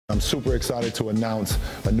I'm super excited to announce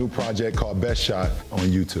a new project called Best Shot on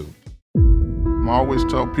YouTube. I always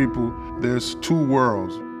tell people there's two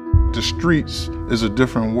worlds. The streets is a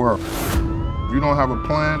different world. If you don't have a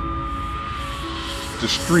plan, the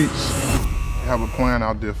streets have a plan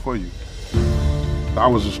out there for you. I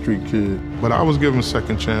was a street kid, but I was given a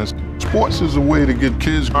second chance. Sports is a way to get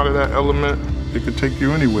kids out of that element. It could take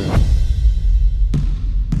you anywhere.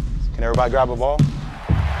 Can everybody grab a ball?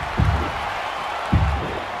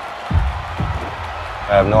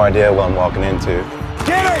 I have no idea what I'm walking into.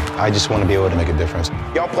 Get it! I just want to be able to make a difference.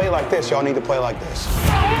 Y'all play like this, y'all need to play like this.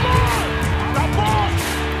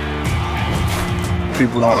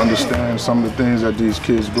 People don't understand some of the things that these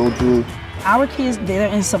kids go through. Our kids,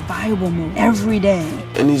 they're in survival mode every day.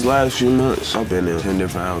 In these last few months, I've been in 10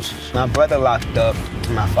 different houses. My brother locked up.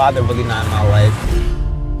 My father really not in my life.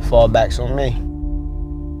 Fallback's on me.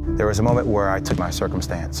 There was a moment where I took my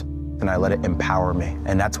circumstance and I let it empower me.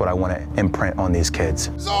 And that's what I want to imprint on these kids.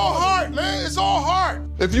 It's all hard, man. It's all hard.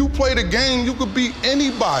 If you play the game, you could beat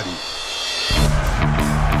anybody.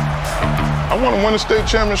 I want to win a state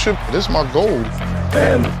championship. This is my goal.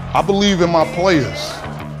 And I believe in my players.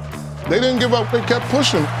 They didn't give up. They kept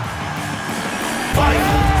pushing.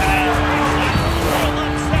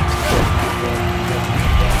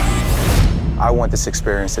 I want this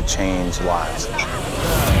experience to change lives.